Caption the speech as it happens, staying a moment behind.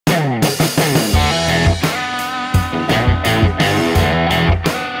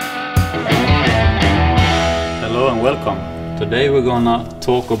Welcome. Today we're gonna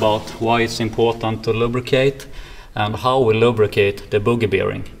talk about why it's important to lubricate and how we lubricate the bogie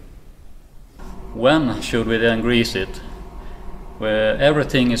bearing. When should we then grease it? Well,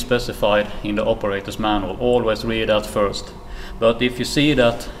 everything is specified in the operator's manual. Always read that first. But if you see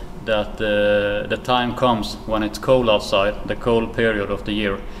that the time comes when it's cold outside, the cold period of the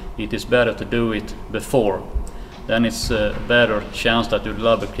year, it is better to do it before. Then it's a better chance that you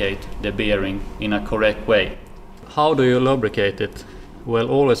lubricate the bearing in a correct way. How do you lubricate it? Well,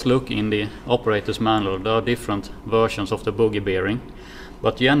 always look in the operator's manual. There are different versions of the bogie bearing,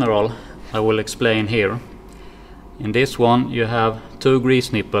 but general I will explain here. In this one you have 2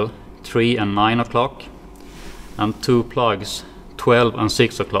 grease nipple, 3 and 9 o'clock, and 2 plugs, 12 and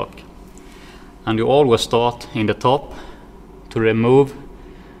 6 o'clock. And you always start in the top to remove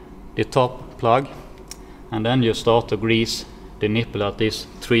the top plug, and then you start to grease the nipple at this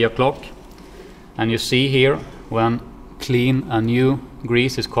 3 o'clock. And you see here, when clean and new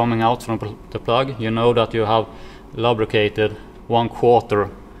grease is coming out from the plug, you know that you have lubricated 1/4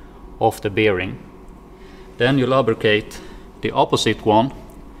 of the bearing. Then you lubricate the opposite one,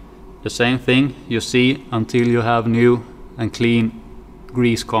 the same thing you see until you have new and clean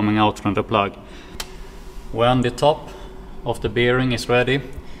grease coming out from the plug. When the top of the bearing is ready,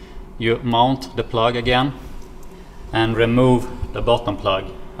 you mount the plug again and remove the bottom plug.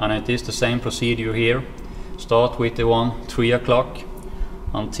 And it is the same procedure here. Start with the one 3 o'clock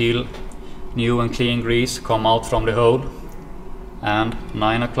until new and clean grease come out from the hole, and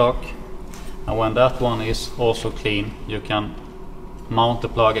 9 o'clock. And when that one is also clean, you can mount the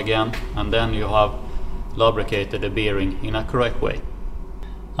plug again, and then you have lubricated the bearing in a correct way.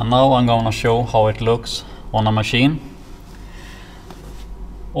 And now I'm going to show how it looks on a machine.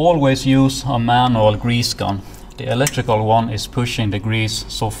 Always use a manual grease gun. The electrical one is pushing the grease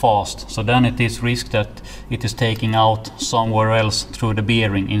so fast, so then it is risk that it is taking out somewhere else through the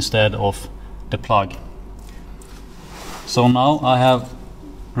bearing instead of the plug. So now I have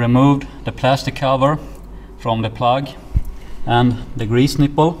removed the plastic cover from the plug and the grease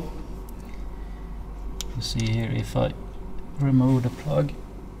nipple. You see here, if I remove the plug,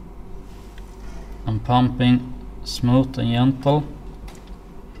 I'm pumping smooth and gentle.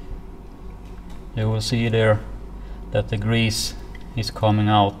 You will see there that the grease is coming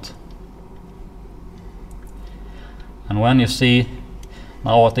out. And when you see,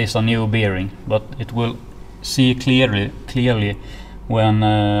 now it is a new bearing, but it will see clearly when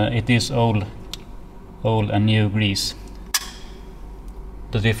it is old and new grease,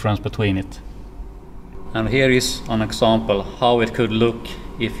 the difference between it. And here is an example how it could look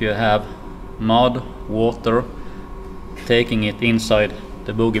if you have mud, water taking it inside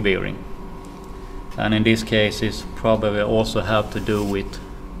the bogie bearing. And in this case it's probably also have to do with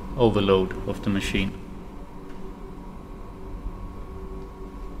overload of the machine.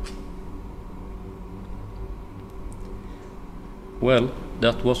 Well,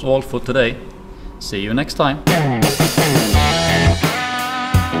 that was all for today. See you next time.